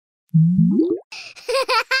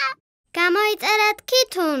გამოიწერეთ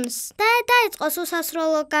ქითუნს და დაიწყოს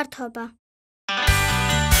უსასრულო გართობა.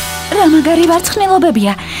 რა მაგარი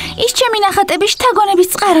ვარცხნილობებია. ის ჩემი ნახატები შთაგონების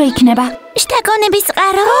წყარო იქნება. შთაგონების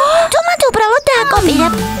წყარო? თუ მათ უბრალოდ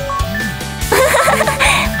დააკოპირებ.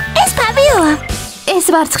 ეს ფაბიოა. ეს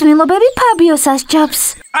ვარცხნილობები ფაბიოს ასჯობს.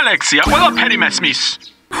 ალექსია, ყველაფერი მესმის.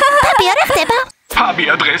 ფაბიო, რა ხდება?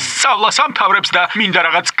 ფაბია დღეს სწავლას ამთავრებს და მინდა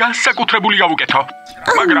რაღაც განსაკუთრებული გავუკეთო.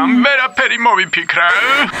 მაგრამ ვერაფერი მოვიფიქრა.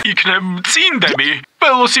 იქნებ წინდები,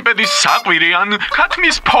 ველოსიპედის საყვირი ან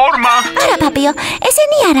ქათმის ფორმა. არა, ფაბიო,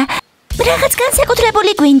 ესენი არა. რაღაც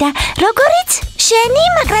განსაკუთრებული გვინდა, როგორიც შენი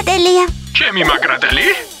მაგრატელია. ჩემი მაგრატელი?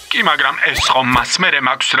 კი, მაგრამ ეს ხომ მას მერე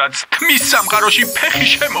მაქვს, რაც თმის სამყაროში ფეხი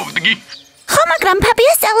შემოვდგი. ხო, მაგრამ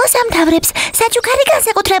ფაბიო სწავლას ამთავრებს. საჩუქარი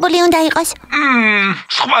განსაკუთრებული უნდა იყოს.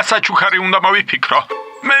 სხვა საჩუქარი უნდა მოვიფიქრო.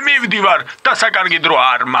 მე მივდივარ, დასაკარგი დრო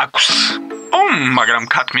არ მაქვს. მაგრამ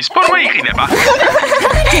ქათმის ფორმა იყიდება.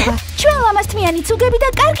 ჩვენ ლამაზთმიანი ცუგები და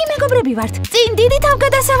კარგი მეგობრები ვართ. წინ დიდი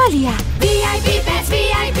თავგადასავალია. VIP Pets,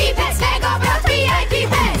 VIP Pets, მეგობრებთ VIP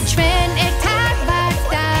Pets. ჩვენ ერთად ვართ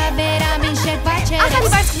და ვერავინ შეგვაჩერებს. ახალი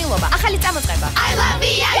ვარცხნილობა, ახალი წამოწყება. I love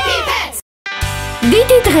VIP Pets.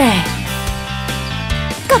 დიდი დღე.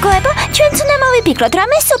 გოგოებო, ჩვენც უნდა მოვიფიქროთ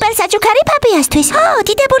რამე სუპერ საჩუქარი ფაბიასთვის.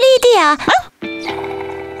 დიდებული იდეაა.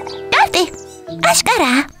 კარტი,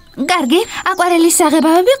 აშკარაა. კარგი, აკვარელის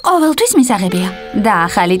საღებავები ყოველთვის მისაღებია. და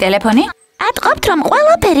ახალი ტელეფონი? ატყობთ, რომ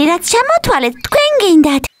ყველაფერი რაც ჩამოთვალეთ, თქვენ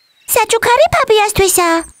გინდათ. საჩუქარი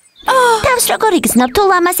ფაბიასთვისაა. თავს როგორ იგრძნობ თუ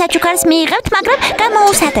ლამაზ საჩუქარს მიიღებთ, მაგრამ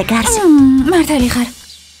გამოუსადე გარს. მართალი ხარ.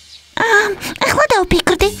 ახლა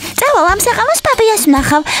დავფიქრდი. წავალ ამ საღამოს ფაბიას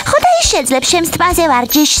ვნახავ. ხო და ის შეძლებს შემს თმაზე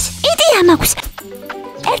ვარჯიშს. იდეა მაქვს.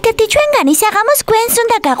 ერთ-ერთი ჩვენგანი საღამოს გვენს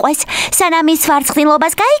უნდა გაყვეს. სანამ ის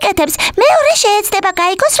ვარცხნილობას გაიკეთებს, მეორე შეეცდება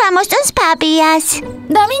გაიგოს რა მოსწონს ფაბიას.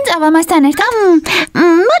 და ვინ წავა მასთან ერთად?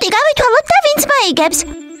 მოდი გავითვალოთ და ვინც მოიგებს.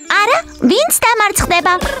 არა, ვინც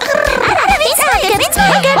დამარცხდება. არა, ვინც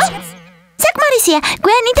მოიგებს. საკმარისია,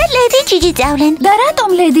 გვენი და ლედი ჯიჯი წავლენ. და რატომ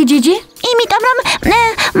ლედი ჯიჯი? იმიტომ რომ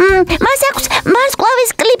მას აქვს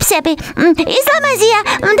ვარსკვლავის კლიპსები. ის ლამაზია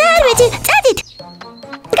და არ ვიცი, წადით.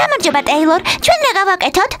 გამარჯობა ტეილორ, ჩვენ რა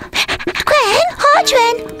გავაკეთოთ? თქვენ? ხო,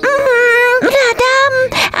 ჩვენ. რა და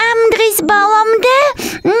ამ დღის ბოლომდე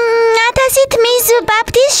 1000 მის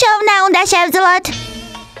ბაფტის შოვნა უნდა შევძლოთ.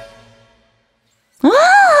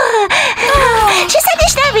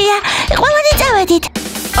 შესანიშნავია, ყველანი წავედით.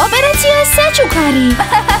 ოპერაცია საჩუქარი.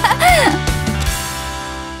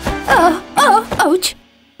 აუჩ.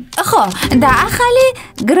 ხო, და ახალი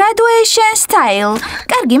graduation style.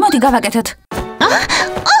 კარგი, მოდი გავაკეთოთ.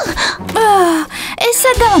 ეს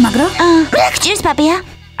სად დავამაგრო? რა გჭირს ფაბია?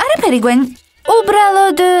 არაფერი გვენ.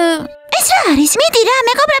 უბრალოდ ეს რა არის? მიდი რა,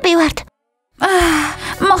 მეგობრები ვართ.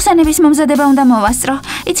 მოხსენების მომზადება უნდა მოვასწრო.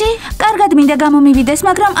 იცი, კარგად მინდა გამომივიდეს,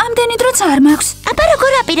 მაგრამ ამდენი დროც არ მაქვს. აბა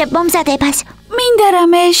როგორ აპირებ მომზადებას? მინდა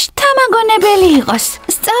რამე შთამაგონებელი იყოს.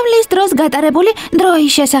 სწავლის დროს გატარებული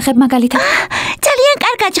დროის შესახებ მაგალითად. ძალიან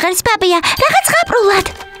კარგად ჟღერს ფაბია, რაღაც ღაბრულად.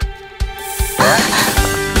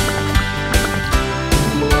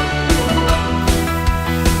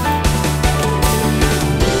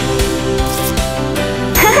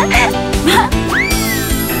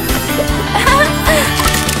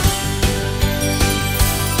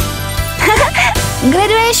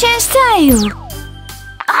 Graduation style.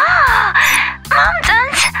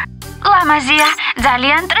 მომწონს. ლამაზია,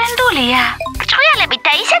 ძალიან ტრენდულია. ჭყიალებით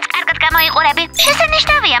და ისეც კარგად გამოიყურები.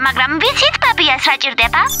 შესანიშნავია, მაგრამ ვიცით ფაბიას რა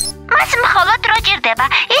ჭირდება? მას მხოლოდ დრო ჭირდება.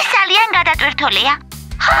 ის ძალიან გადატვირთულია.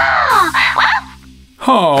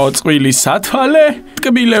 წყვილი სათვალე,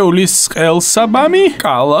 ტკბილეულის ყელსაბამი,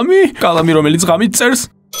 კალამი რომელიც ღამით წერს.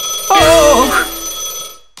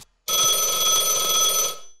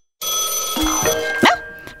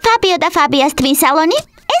 ფაბიო და ფაბიას თმის სალონი?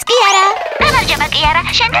 ეს კი არა. გამარჯობა კი არა,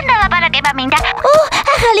 შენთან დალაპარაკება მინდა.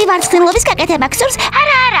 ახალი ვარცხნილობის გაკეთება გსურს?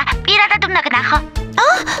 არა, პირადად უნდა გნახო.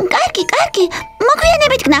 კარგი,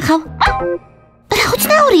 მოგვიანებით გნახავ. რა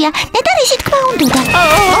უცნაურია, ნეტარ ისი თქმა უნდა.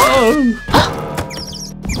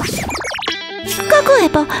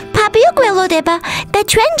 გოგოებო, ფაბიო გველოდება და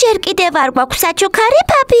ჩვენ ჯერ კიდევ არ გვაქვს საჩუქარი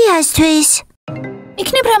ფაბიასთვის.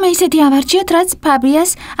 იქნებ რამე ისეთი ავარჩიოთ, რაც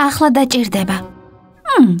ფაბიას ახლა დაჭირდება.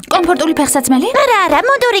 კომფორტული ფეხსაცმელი? არა,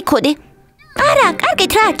 მოდური ქუდი. არა,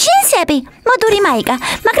 კარგით რა, ჯინსები, მოდური მაიკა,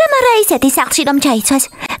 მაგრამ არა ისეთი სახლში რომ ჩაიცვას.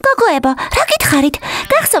 გოგოებო, რა გითხარით?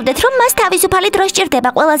 გახსოვდეთ რომ მას თავისუფალი დრო სჭირდება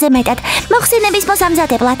ყველაზე მეტად, მოხსენების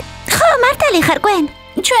მოსამზადებლად. ხო, მართალი ხარ გვენ?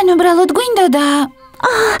 ჩვენ უბრალოდ გვინდა და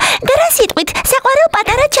და რა სიტყვით, საყვარელ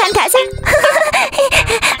პატარა ჩანთაზე.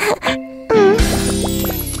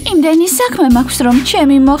 იმდენი საქმე მაქვს, რომ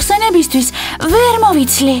ჩემი მოხსენებისთვის ვერ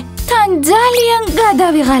მოვიცლი. თან ძალიან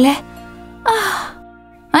გადავიღალე.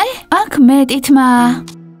 აი, აქ მეტი თმა.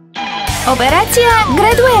 ოპერაცია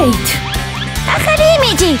Graduate. ახალი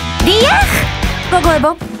იმიჯი. დიახ.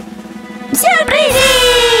 გოგოებო. სიურპრიზი!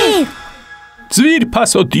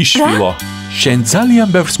 ძვირფასო დიშვილო. შენ ძალიან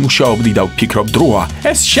ბევრს მუშაობდი და ვფიქრობ დროა.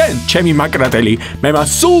 ეს შენ, ჩემი მაკრატელი. მე მას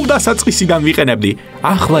სულ დასაწყისიდან ვიყენებდი.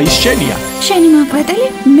 ახლა ის შენია. შენი მაკრატელი?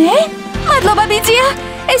 მე? მადლობა ბიძია.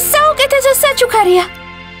 ეს საუკეთესო საჩუქარია.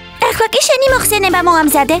 ახლა კი შენი მოხსენება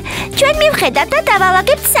მოამზადე. ჩვენ მივხედავთ და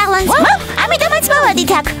დავალაგებთ სალონს. ამიტომაც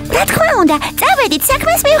მოვედით აქ. რა თქმა უნდა, წავედით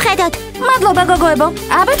საქმეს მივხედოთ. მადლობა გოგოებო.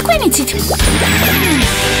 აბა თქვენ იცით.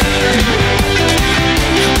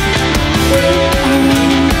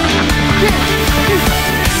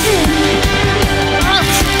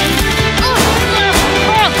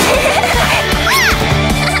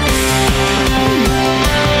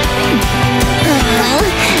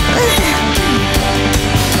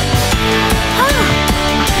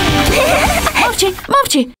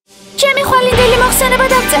 მოვჭი, ჩემი ხვალინდელი მოხსენება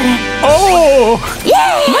დავწერე.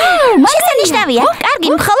 შესანიშნავია. კარგი,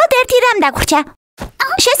 მხოლოდ ერთი რამ დაგვრჩა.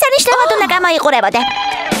 შესანიშნავად უნდა გამოიყურებოდა.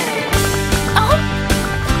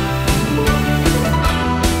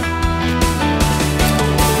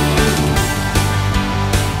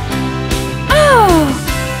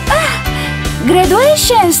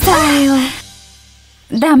 Graduation style.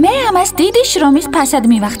 და მე ამას დიდი შრომის ფასად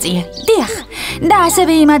მივაღწიე. დიახ, და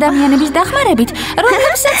ასევე იმ ადამიანების დახმარებით,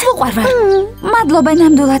 რომლებსაც ვუყვარვარ. მადლობა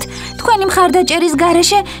ნამდვილად. თქვენი მხარდაჭერის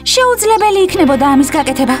გარეშე შეუძლებელი იქნებოდა ამის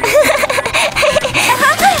გაკეთება.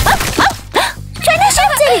 ჩვენ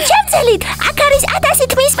შევძელით. აქ არის 1000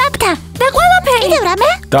 თმის მაფთა. და ყველაფერი. კიდევ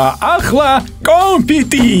რამე? და ახლა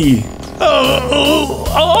კომპიტი.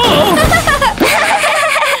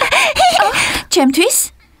 ჩემთვის?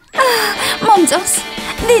 მომწონს.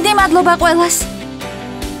 დიდი მადლობა ყველას.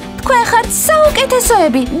 თქვენ ხართ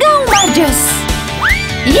საუკეთესოები. გაუმარჯოს.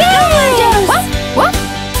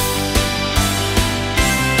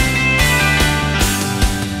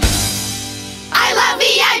 I love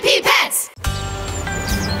VIP Pets.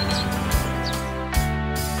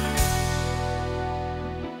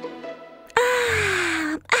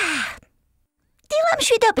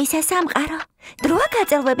 დილამშვიდობისა სამყარო. დროა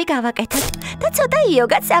გაწელვები გავაკეთოთ და ცოტა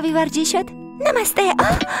იოგაც ავივარჯიშოთ. ნამასტე.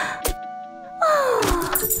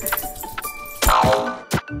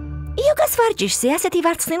 იოგას ვარჯიშზე ასეთი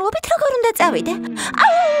ვარცხნილობით როგორ უნდა წავიდე?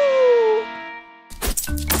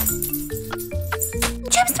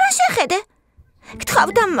 ჩემს თავს შეხედე. გთხოვ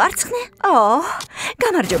დამვარცხნე.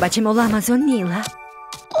 გამარჯობა ჩემო ლამაზო ნილა.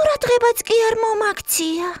 ყურადღებაც კი არ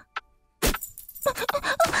მომაქცია.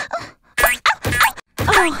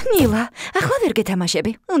 ნილა, ახლა ვერ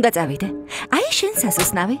გეთამაშები. უნდა წავიდე. აი შენ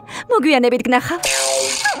სასოსნავი. მოგვიანებით გნახავ.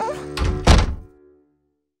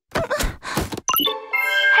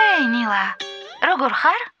 ჰეი ნილა, როგორ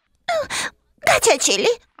ხარ?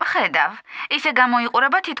 გაჩეჩილი. ხედავ, ისე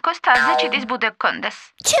გამოიყურება თითქოს თაზე ჩიტის ბუდე გქონდეს.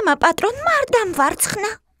 ჩემო პატრონმა არ დამვარცხნა.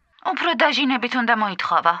 უფრო დაჟინებით უნდა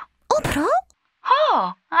მოითხოვა. უფრო? ხო,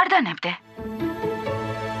 არ დანებდე.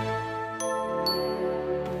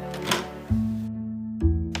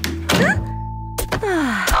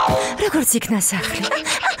 როგორც იქნა სახლი.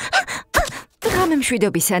 ღამე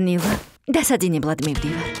მშვიდობისა ნილა. დასაძინებლად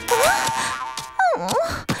მივდივარ.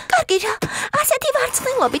 კარგი რა, ასეთი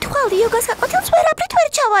ვარცხნილობით ხვალ იოგას აკეთებს ვერაფრით ვერ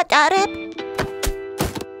ჩავატარებ.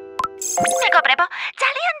 მეგობრებო,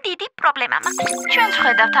 ძალიან დიდი პრობლემა მაქვს. ჩვენც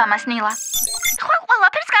ხედავთ ამას ნილა. ხვალ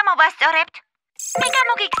ყველაფერს გამოვასწორებთ. მე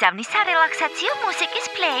გამოგიგზავნი სარელაქსაციო მუსიკის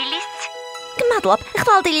პლეილისტს. გმადლობ,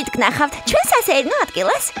 ხვალდილით გნახავთ ჩვენს ასეირნო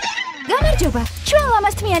ადგილას. გამარჯობა, ჩვენ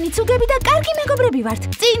ლამაზთმიანი ცუგები და კარგი მეგობრები ვართ.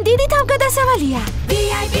 წინ დიდი თავგადასავალია.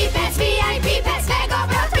 VIP Pets, VIP Pets,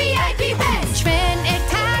 მეგობრებთან VIP Pets. ჩვენ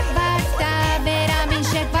ერთად ვართ და ვერამინ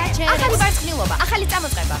შეგვაჩერებს. ახალი ვარცხნილობა, ახალი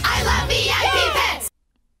წამოწყება. I love VIP Pets.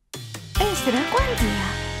 ეს რა კვანტია?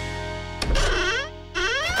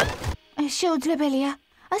 ეს შეუძლებელია.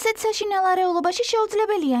 ასეთ საშინელ არეულობაში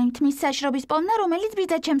შეუძლებელია იმ თმის საშრობის პოვნა, რომელიც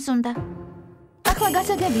ბიძა ჩემს უნდა. ახლა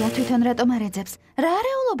გასაგებია თვითონ რატომ არ ეძებს. რა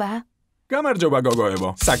არეულობაა? გამარჯობა გოგოებო.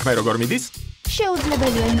 საქმე როგორ მიდის?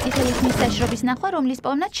 შეუძლებელია იმ წითელი თმის საშრობის ნახვა, რომლის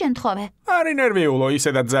პოვნაც შენ თხოვე. არი ნერვიულო,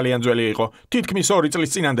 ისედაც ძალიან ძველი იყო. თითქმის 2 წლის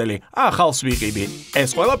წინანდელი. ახალს ვიყიდი. ეს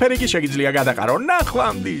ყველაფერი კი შეგიძლია გადაყარო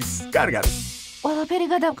ნახვამდის. კარგად. ყველაფერი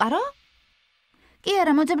გადავყარო? კი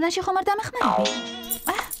არა, მოძებნაში ხომ არ დამეხმარები?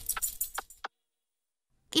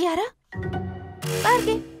 კი არა?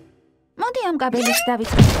 კარგი. მოდი ამ კაბელით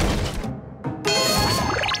დავიწყო.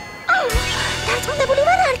 დარწმუნებული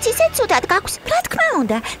ვარ, არც ისე ცუდად გაქვს. რა თქმა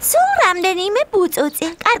უნდა, სულ რამდენიმე ბუწუწი.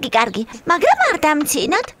 კარგი, მაგრამ არ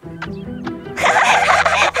დამცინოთ.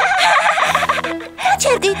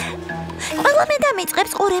 გაჩერდით. ყველა მე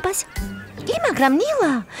დამიწყებს ყურებას. მაგრამ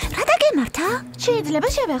ნილა, რა დაგემართა? შეიძლება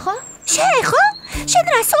შევეხო? შეეხო? შენ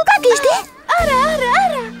რა სულ გაგიჟდი? არა.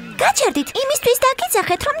 გაჩერდით იმისთვის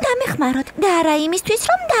დაგიძახეთ, რომ დამეხმაროთ და არა იმისთვის,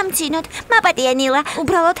 რომ დამცინოთ. მაპატია ნილა,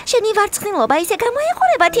 უბრალოდ შენი ვარცხნილობა ისე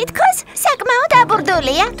გამოიყურება თითქოს საკმაოდ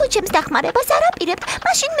აბურდულია. თუ ჩემს დახმარებას არ აპირებთ,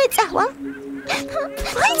 მაშინ მე წავალ.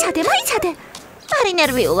 მოიცადე. არი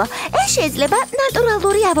ნერვიულო. ეს შეიძლება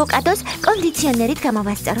ნატურალური ავოკადოს კონდიციონერით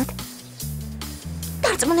გამოვასწოროთ.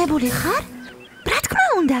 დარწმუნებული ხარ? რა თქმა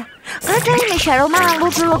უნდა. გარდა იმისა, რომ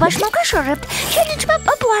მულტფილმობაში მოგაშორებთ, შენი ძმა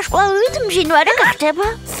პოპულარსკვლავით მჟინვარე გახდება.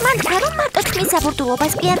 მან თქვა, რომ მარტო თმის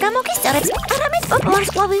აბურდულობას კი არ გამოგისწორებს, არამედ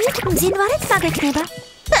პოპულარსკვლავით მძინვარეთ მაგექნება.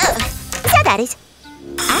 სად არის?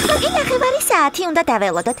 ახლა კი 9 საათი უნდა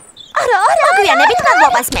დაველოდოთ. არა, მოგვიანებით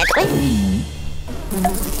მადლობას მეტყვი.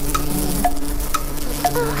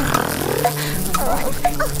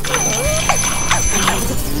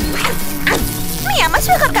 მე ამას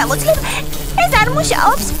ვეღარ გავუძლებ. ეს არ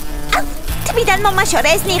მუშაობს. თმიდან მომაშორე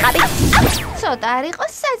ეს ნიღაბი. ცოტა არ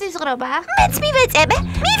იყოს საზიზღრობა. მეც მივეწებე.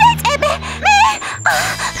 მე.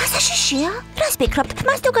 რას შიშია? რას ფიქრობთ?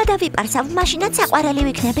 მას თუ გადავიპარსავ, მაშინაც საყვარელი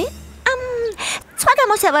ვიქნები? სხვა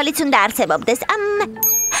გამოსავალიც უნდა არსებობდეს.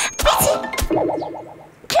 ვიცი.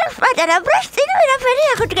 ჩემს პატარა ბრაშს წინ ვერაფერი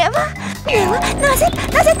აღდგება. ნელა, ნაზეთ.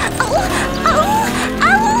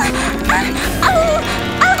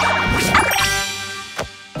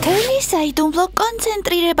 თელი საიდუმლო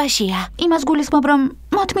კონცენტრირებაშია. იმას გულისხმობ, რომ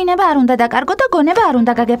მოთმინება არ უნდა დაკარგო და გონება არ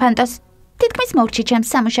უნდა გაგეფანტოს. თითქმის მოვჭი ჩემს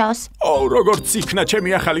სამუშაოს. როგორც იქნა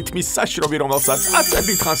ჩემი ახალი თმის საშრობი, რომელსაც ასე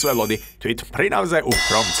დიდხანს ველოდი, თვით ფრინავზე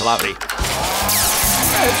უფრო მძლავრი.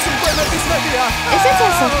 ესეც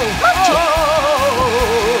ასე. მოვჭი.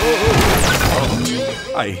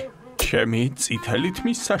 აი, ჩემი წითელი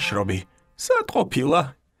თმის საშრობი. სად ყოფილა?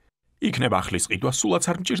 იქნება ახლის ყიდვა სულაც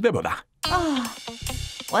არ მჭირდებოდა.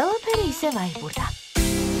 ყველაფერი ისე ვაიბურდა.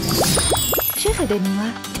 შეხედე ნილა.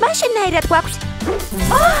 თმა შენაირად გვაქვს.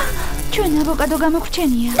 ჩვენ ავოკადო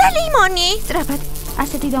გამოგვჩენია. და ლიმონი. სწრაფად.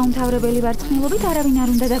 ასეთი დაუმთავრებელი ვარცხნილობით არავინ არ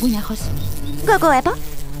უნდა დაგვინახოს. გოგოებო,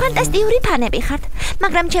 ფანტასტიკური ფანები ხართ,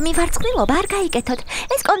 მაგრამ ჩემი ვარცხნილობა არ გაიკეთოთ.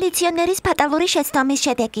 ეს კონდიციონერის ფატალური შეცდომის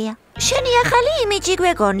შედეგია. შენი ახალი იმიჯი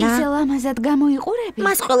გვეგონა. ისე ლამაზად გამოიყურები?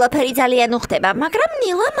 მას ყველაფერი ძალიან უხდება, მაგრამ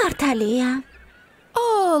ნილა მართალია.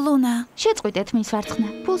 ლუნა, შეწყვიტეთ მის ვარცხნა.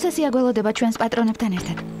 ფულსესია გველოდება ჩვენს პატრონებთან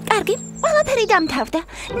ერთად. კარგი, ყველაფერი დამთავრდა.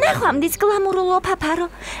 ნახვამდის გლამურულო ფაფარო.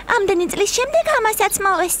 ამდენი წლის შემდეგ ამასაც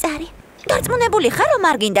მოვესწარი. დარწმუნებული ხარ, რომ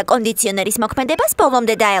არ გინდა კონდიციონერის მოქმედებას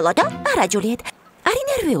ბოლომდე დაელოდო? არა, ჯულიეტ. არი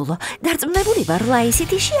ნერვიულო. დარწმუნებული ვარ, რომ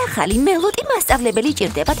აისითიში ახალი მელოტი მასწავლებელი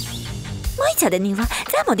ჭირდებათ. მოიცადე ნილა,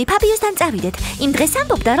 წამოდი ფაბიოსთან წავიდეთ. იმ დღეს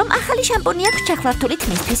ამბობდა, რომ ახალი შამპუნი აქვს ჩახლართული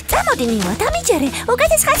თმისთვის. წამოდი ნილა, დამიჯერე.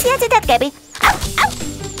 უკეთეს ხასიათზე დადგები.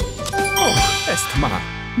 ეს თმა.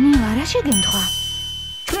 ნილა, რა შეგემთხვა?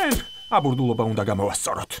 ჩვენ აბურდულობა უნდა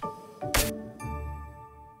გამოვასწოროთ.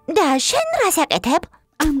 და შენ რას აკეთებ?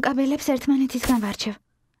 ამ კაბელებს ერთმანეთისგან ვარჩევ.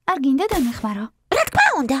 არ გინდა დამეხმარო? რა თქმა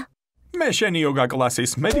უნდა. მე შენი იოგა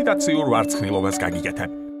კლასის მედიტაციურ ვარცხნილობას გაგიკეთებ.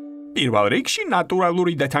 პირველ რიგში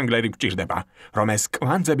ნატურალური დეთანგლერი გვჭირდება, რომ ეს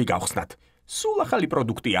კვანძები გავხსნათ. სულ ახალი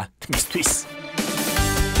პროდუქტია თმისთვის.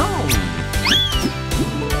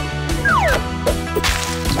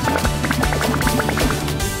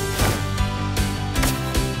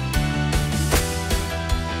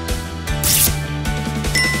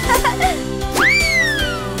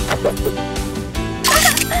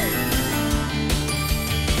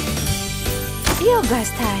 იოგა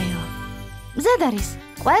სტაილ. მზად არის.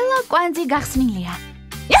 ყველა კვანძი გახსნილია.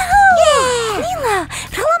 ნილა,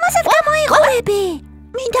 რა ლამაზად გამოიყურები.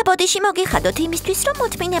 მინდა ბოდიში მოგიხადოთ იმისთვის, რომ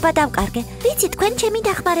მოთმინება დავკარგე. ვიცი, თქვენ ჩემი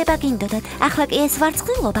დახმარება გინდოდათ. ახლა კი ეს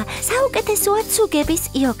ვარცხნილობა საუკეთესოა ცუგების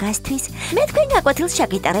იოგასთვის. მე თქვენ გაკვეთილს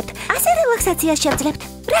შეგიტარებთ. ასე რელაქსაციას შევძლებთ.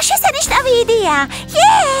 რა შესანიშნავი იდეა.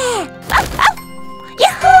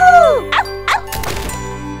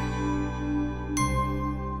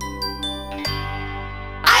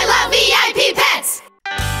 I love VIP Pets!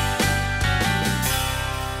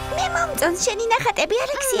 მე მომწონს შენი ნახატები,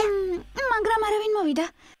 ალექსია. მაგრამ არავინ მოვიდა.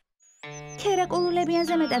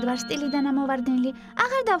 ქერაკულულებიანზე მეტად ვარ სტილიდან ამოვარდნილი.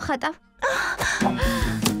 აღარ დავხატავ.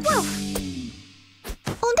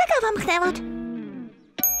 უნდა გავამხნევოთ.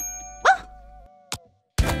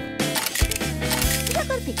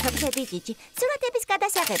 როგორ ფიქრობ, ბიჭი? სურათების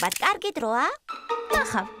გადასაღებად კარგი დროა?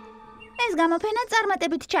 ნახავ. ეს გამოფენა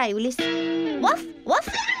წარმატებით ჩაივლის. ვაფ.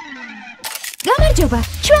 გამარჯობა,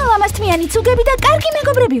 ჩვენ ლამაზთმიანი ცუგები და კარგი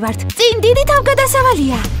მეგობრები ვართ. წინ დიდი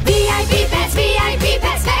თავგადასავალია. VIP Pets, VIP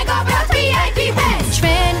Pets, მეგობრებთან VIP Pets.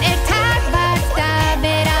 ჩვენ ერთად ვართ და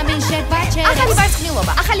ვერამინ შეგვაჩერებს. ახალი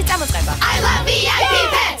ვარცხნილობა, ახალი წამოწყება. I love VIP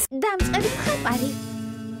Pets. დამწყები მხატვარი.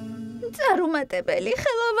 წარუმატებელი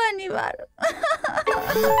ხელოვანი ვარ.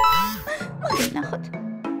 მოგინახოთ.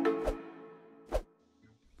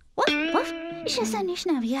 ვაფ,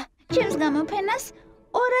 შესანიშნავია. ჩემს გამოფენას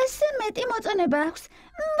 200-ზე მეტი მოწონება აქვს.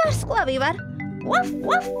 ვარსკვლავი ვარ. ვაფ.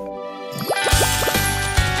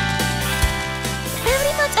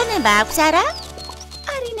 ბევრი მოწონება აქვს, არა?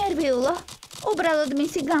 არი ნერვიულო. უბრალოდ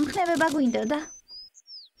მისი გამხნევება გვინდოდა.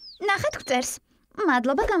 ნახეთ გწერს.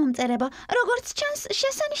 მადლობა გამომწერებო. როგორც ჩანს,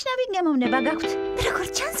 შესანიშნავი გემოვნება გაქვთ.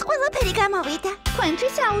 როგორც ჩანს, ყველაფერი გამოვიდა.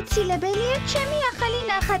 თქვენთვის აუცილებელია ჩემი ახალი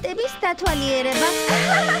ნახატების დათვალიერება.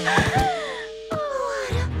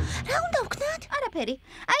 რა უნდა ვქნათ? არაფერი.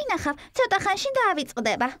 აი ნახავ, ცოტა ხანში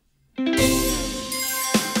დაავიწყდება.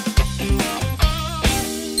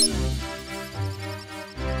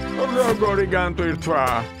 როგორი განტვირთვა?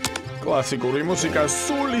 კლასიკური მუსიკა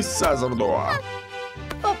სულის საზრდოა.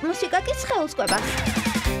 პოპ მუსიკა კი სხეულს კვება.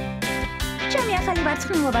 ჩემი ახალი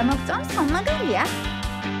ვარცხნილობა მოგწონს, ხომ მაგარია?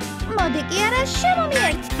 მოდი კი არა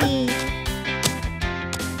შემომიერთდი.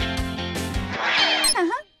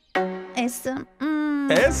 აჰა.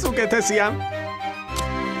 ეს უკეთესია.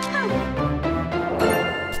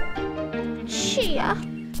 შია.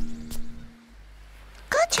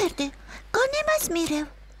 გაჩერდი, გონებას მირევ.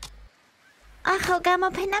 ახალ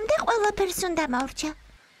გამოფენამდე ყველაფერს უნდა მორჩა.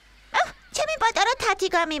 ჩემი პატარა თათი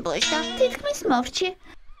გამიბოშდა. თითქმის მორჩი.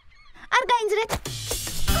 არ გაინძრეთ.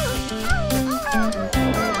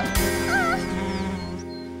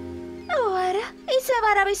 არა, ისევ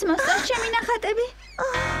არავის მოსწონს ჩემი ნახატები.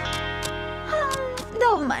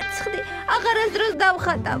 დავმარცხდი, აღარასდროს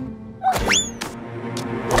დავხატავ.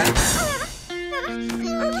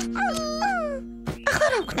 ახლა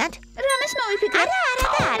რა ვქნათ? რამეს მოვიფიქრე?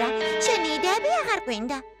 არა. შენი იდეები აღარ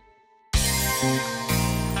გვინდა.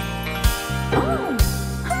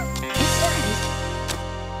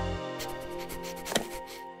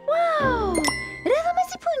 ვაუ! რა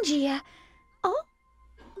ლამაზი ფუნჯია.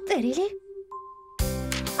 წერილი.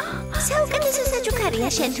 საუკეთესო საჩუქარია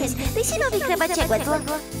შენთვის. რისი მოვიქრება შეგვეძლო?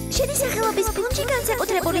 შენი სახელობის ფუნჯი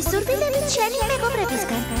განსაკუთრებული სურვილებით შენი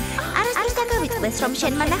მეგობრებისგან. არასდროს დაგავიწყდეს, რომ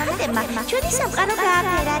შენმა ნახატებმა ჩვენი სამყარო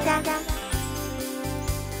გააფერა და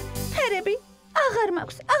ფერები აღარ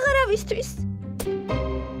მაქვს, აღარავისთვის.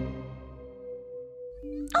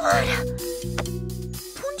 არა.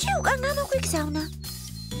 ფუნჯი უკან გამოგვიგზავნა.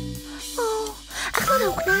 ახლა რა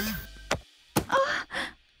ვქნათ?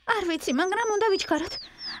 არ ვიცი, მაგრამ უნდა ვიჩქაროთ.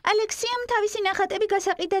 ალექსიამ თავისი ნახატები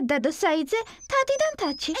გასაყიდად დადო საიტზე თათიდან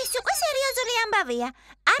თათში. ეს უკვე სერიოზული ამბავია.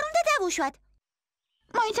 არ უნდა დავუშვათ.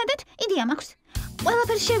 მოიცადეთ, იდეა მაქვს.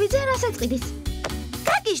 ყველაფერს შევიძე, რასაც ყიდის.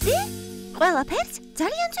 გაგიჟდი? ყველაფერს?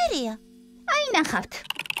 ძალიან ძვირია. აი ნახავთ.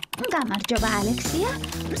 გამარჯობა ალექსია.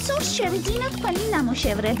 სულ შევიძინო თქვენი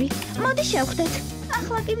ნამუშევრები. მოდი შევხვდეთ.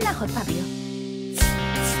 ახლა კი ვნახოთ ფაბიო.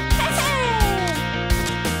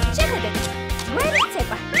 შეხედეთ. გვერდით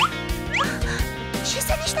ცეკვა.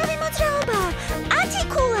 შესანიშნავი მოძრაობა. 10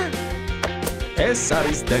 ქულა. ეს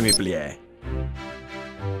არის დემიპლიე.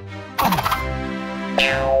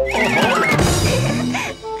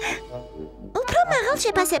 უფრო მაღალ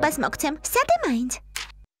შეფასებას მოგცემ. სადე მაინც?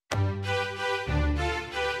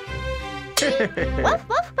 ვაფ,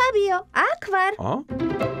 ფაბიო, აქ ვარ.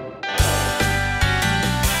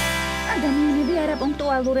 ადამიანები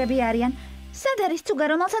არაპუნქტუალურები არიან. სად არის ცუგა,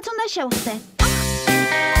 რომელსაც უნდა შევხვდე?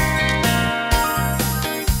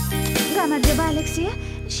 გამარჯობა ალექსია,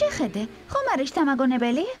 შეხედე, ხომ არის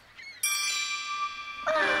შთამაგონებელი?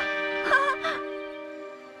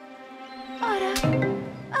 არა,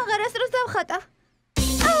 აღარასდროს დავხატავ.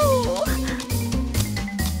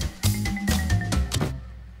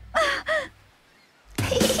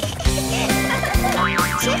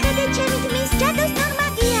 შეხედე ჩემი თმის ჯადოსნურ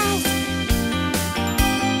მაგიას.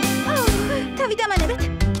 თავი დამანებეთ.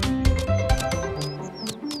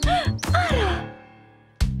 არა.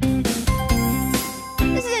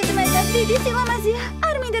 ზედმეტად დიდი სილამაზია.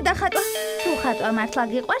 არ მინდა დახატო. თუ ხატვა მართლა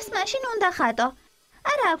გიყვარს, მაშინ უნდა ხატო.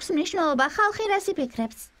 არა აქვს მნიშვნელობა ხალხი რას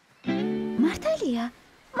იფიქრებს. მართალია,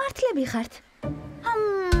 მართლები ხართ.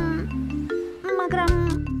 მაგრამ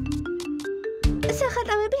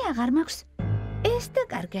სახატავები აღარ მაქვს. ეს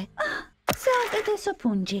დაკარგე. საუკეთესო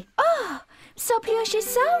ფუნჯი. მსოფლიოში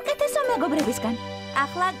საუკეთესო მეგობრებისგან.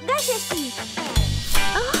 ახლა გაშეშთი.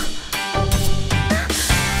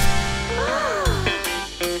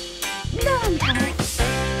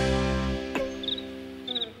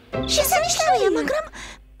 შესანიშნავია.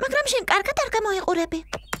 გამოიყურები?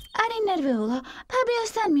 Ari nerviola,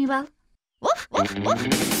 Fabio-სთან მივალ.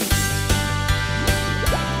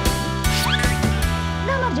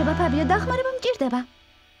 გამარჯობა, Fabio, დახმარება მჭირდება.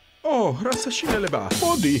 რა საშინელებაა?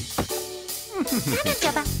 მოდი.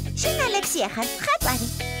 გამარჯობა. შენ ალექსია ხარ, ხატვარი.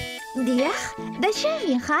 დიახ, და შენ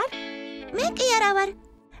ვინ ხარ? მე კი არა ვარ.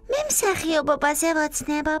 მე მსახიობობაზე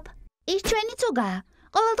ვოცნებობ. ის ჩვენი ცუგაა.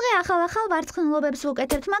 ყოველდღე ახალ ვარცხნილობებს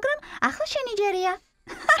ვუკეთებთ, მაგრამ ახლა შენი ჯერია.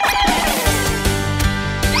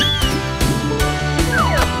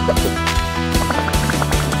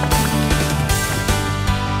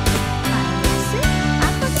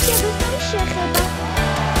 შეხება.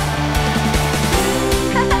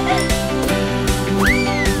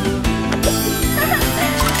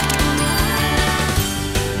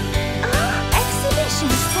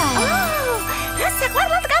 Exhibition style. რა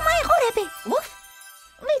საყვარლად გამოიყურები?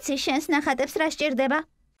 ვიცი, შენს ნახატებს რა სჭირდება?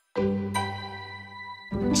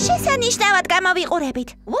 შესანიშნავად გამოვიყურებით.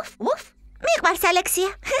 მიყვარს ალექსია.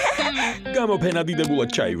 გამოფენა დიდებულად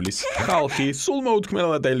ჩაივლის. ხალხი სულ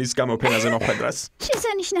მოუთქმელად ელის გამოფენაზე მოხვედრას.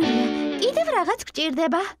 შესანიშნავია. კიდევ რაღაც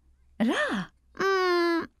გჭირდება. რა?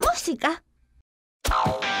 მუსიკა.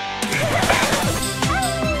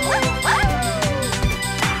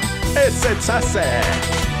 ესეც ასე.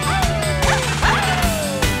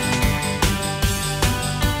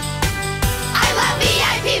 I love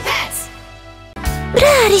VIP Pets.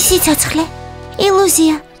 რა არის სიცოცხლე?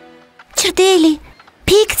 ილუზია. ჭრდილი,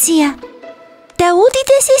 ფიქცია და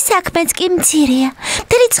უდიდესი საქმეც კი მცირეა.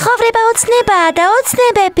 მთელი ცხოვრება ოცნებაა და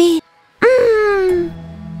ოცნებები.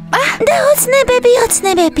 და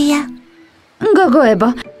ოცნებებია. გოგოებო,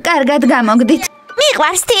 კარგად გამოგდით.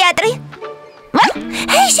 მიყვარს თეატრი.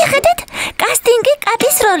 ჰეი, შეხედეთ, კასტინგი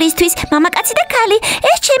კატის როლისთვის. მამაკაცი და ქალი,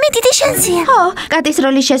 ეს ჩემი დიდი შანსია. ხო, კატის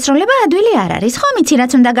როლის შესრულება ადვილი არ არის. ხო, მიცი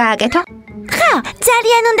რაც უნდა გააკეთო. ხო,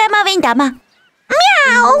 ძალიან უნდა მოვინდომა.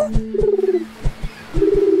 მიაუ.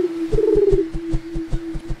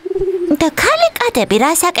 და ქალი კატები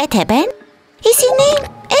რას აკეთებენ? ისინი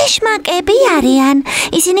ეშმაკები არიან.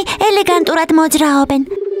 ისინი ელეგანტურად მოძრაობენ.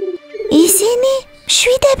 ისინი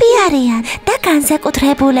შვიდები არიან და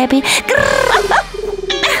განსაკუთრებულები.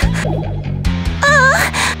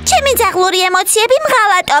 ჩემი ძაღლური ემოციები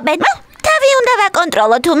მღალატობენ. თავი უნდა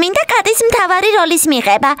ვაკონტროლო თუ მინდა კატის მთავარი როლის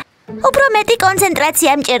მიღება. უფრო მეტი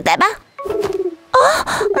კონცენტრაცია მჭირდება.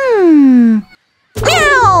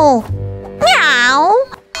 მიაუ.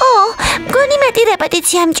 მგონი მეტი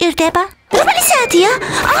რეპეტიცია მჭირდება. რომელი საათია?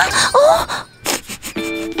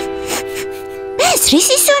 ეს რის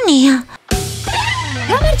ისუნია?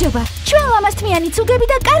 გამარჯობა, ჩვენ ლამაზთმიანი ცუგები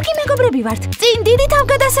და კარგი მეგობრები ვართ. წინ დიდი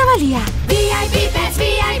თავგადასავალია. VIP Pets,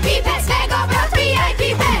 VIP Pets, მეგობრებთან VIP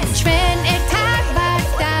Pets. ჩვენ ერთად ვართ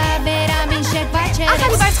და ვერავინ შეგვაჩერებს.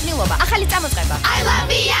 ახალი ვარცხნილობა, ახალი წამოწყება. I love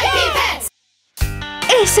VIP Pets.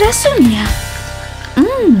 ეს რა სუნია?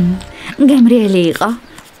 გემრიელი იყო.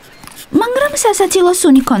 მაგრამ სასაცილო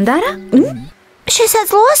სუნი ქონდა რა?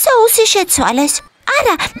 შესაძლოა соуსი შეცვალეს.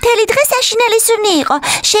 არა, მთელი დღე საშინელი სუნი იყო.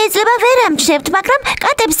 შეიძლება ვერ ამჩნევთ, მაგრამ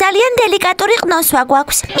კატებს ძალიან დელიკატური ყნოსვა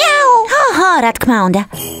გვაქვს. მიაუ. ხო, რა თქმა უნდა.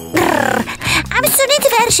 ამ სუნით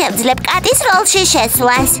ვერ შევძლებ კატის როლში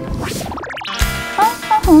შესვლას.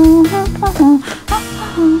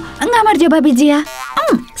 გამარჯობა, ბიძია.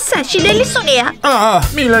 საშინელი სუნია.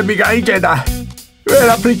 მილები გაიგედა.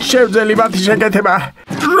 ვერაფრით შევძელი მათი შეკეთება.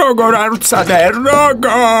 როგორ არ ვცადე,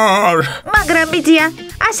 როგორ? მაგრამ ბიძია,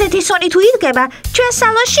 ასეთი სუნი თუ იდგება, ჩვენ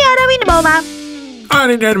სალონში არავინ მოვა.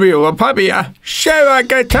 არი ნერვიულო, Fabia,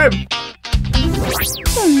 შევაკეთებ.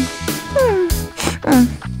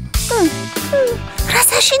 რა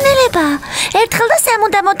საშინელება? ერთხელ და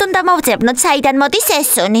სამუდამოდ უნდა მოვძებნოთ, საიდან მოდის ეს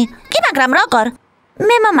სუნი. კი, მაგრამ როგორ?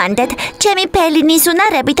 მე მომანდეთ, ჩემი ფელინის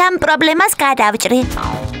უნარებით ამ პრობლემას გადავჭრი.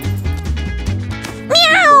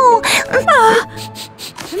 მიაუ!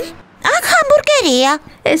 აქ ჰამბურგერია.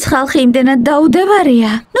 ეს ხალხი იმდენად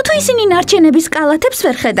დაუდევარია. ნუ თუ ისინი ნარჩენების კალათებს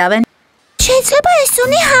ვერ ხედავენ. შეიძლება ეს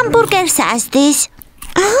სუნი ჰამბურგერს ასდის.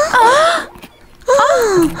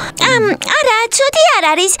 არა, ცუდი არ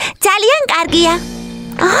არის, ძალიან კარგია.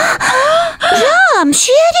 რა,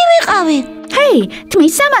 მშიერი ვიყავი. ჰეი,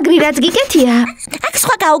 თმის სამაგრი რაც გიკეთია. აქ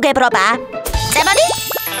სხვა გაუგებრობაა. წებოდი?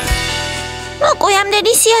 მოყვი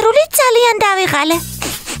ამდენი სიარული ძალიან დავიღალე.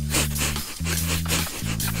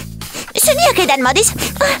 სუნი აქედან მოდის.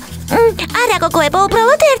 არა, გოგოებო,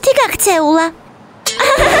 უბრალოდ ერთი გაქცეულა.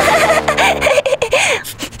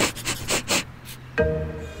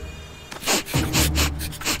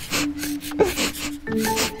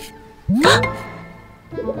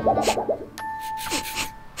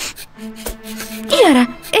 იარა,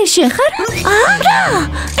 ეს შენ ხარ? არა,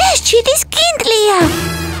 ეს ჩიტის კინდლია.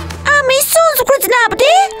 ამის სუნს უფრო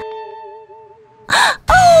ძნავდი?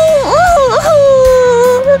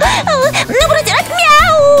 ნუ პროცერად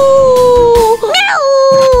მიაუ! მიაუ!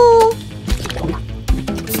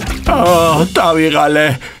 დავიღალე.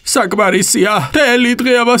 საკმარისია. თელი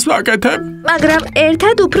დღე ამას ვაკეთებ. მაგრამ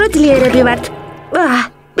ერთად უფრო ძლიერები ვართ.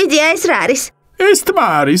 ბიძია ეს რა არის? ეს თმა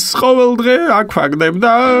არის. ყოველდღე აქ ვაგდებ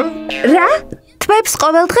და რა? თმებს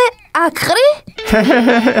ყოველდღე აქ ყრი?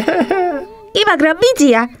 კი, მაგრამ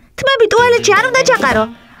ბიძია, თმები ტუალეტში არ უნდა ჩაყარო.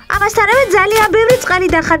 ამასთანავე ძალიან ბევრი წყალი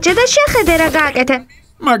დახარჯე და შეხედე რა გააკეთე.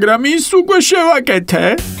 მაგრამ ის უკვე შევაკეთე.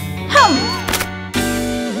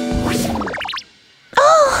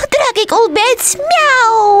 ტრაგიკულ ბედს,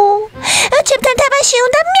 მიაუ! ჩემთან თამაში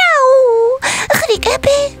უნდა, მიაუ!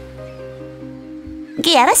 ხრიკები.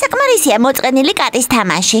 კი არა, საკმარისია მოწყენილი კატის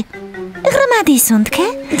თამაში. ღრმადის უნდქე,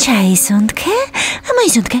 ჩაის უნდქე,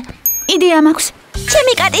 მოიზუნდქე. იდეა მაქვს.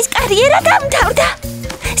 ჩემი კატის კარიერა დამთავრდა.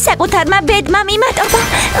 საკუთარმა ბედმა მიმატობა.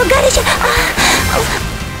 გარეშე.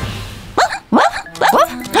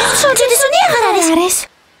 სოჭედი აღარ არის.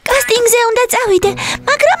 კასტინგზე უნდა წავიდე,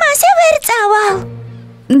 მაგრამ ასე ვერ წავალ.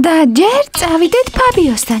 და ჯერ წავიდეთ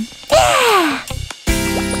ფაბიოსთან.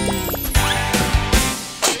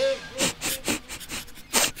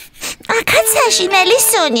 აქაც საშინელი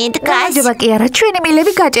სუნი დგას. გაჯობა კი არა, ჩვენი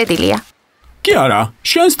მილები გაჭედილია. კი არა,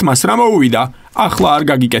 შენს თმას რა მოუვიდა? ახლა არ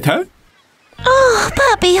გაგიკეთე?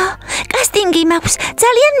 ფაბიო, კასტინგი მაქვს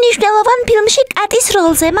ძალიან მნიშვნელოვან ფილმში კატის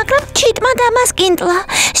როლზე, მაგრამ ჩიტმა დამასკინტლა.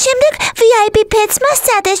 შემდეგ VIP Pets-მა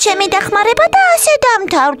სცადეს ჩემი დახმარება და ასე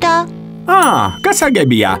დამთავრდა.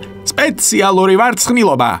 გასაგებია. სპეციალური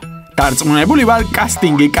ვარცხნილობა. დარწმუნებული ვარ,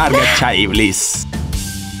 კასტინგი კარგად ჩაივლის.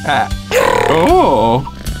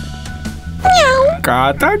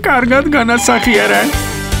 კატა კარგად განასახიერე.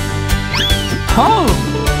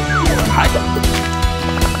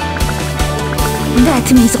 და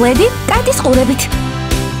თმის ღვედი კატის ყურებით.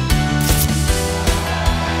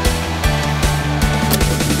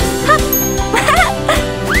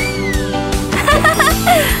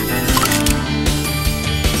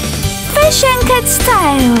 Fashion cat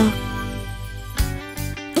style.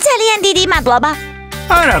 ძალიან დიდი მადლობა.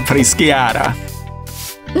 არაფრის კი არა.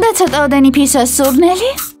 და ცოტაოდენი ფისოს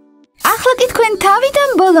სურნელი? ახლა კი თქვენ თავიდან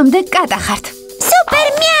ბოლომდე კატა ხართ. სუპერ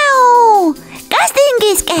მიაუ!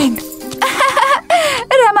 კასტინგისკენ.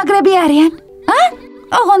 რა მაგრები არიან?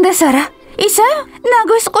 ოღონდეს არა. ისე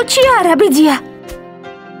ნაგოს ყუთში არა ბიძია.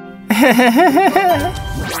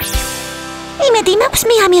 იმედი მაქვს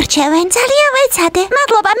მიამირჩევენ, ძალიან ვეცადე.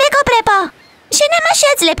 მადლობა მეგობრებო. შენ ამას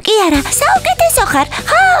შეძლებ კი არა, საუკეთესო ხარ.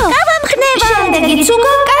 გავამხნევა. შემდეგიც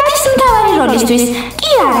უკვე კატის მთავარი როლისთვის.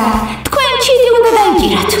 კი არა, თქვენ ჩიტი უნდა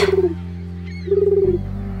დაიჭირათ.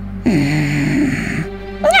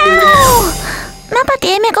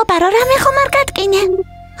 მაპატიე მეგობარო, რამე ხომ არ გატკინე?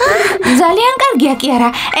 ძალიან კარგია კი არა,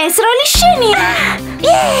 ეს როლი შენია.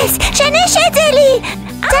 შენ შეძელი.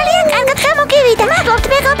 ძალიან კარგად გამოგივიდა. მადლობთ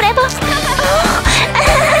მეგობრებო.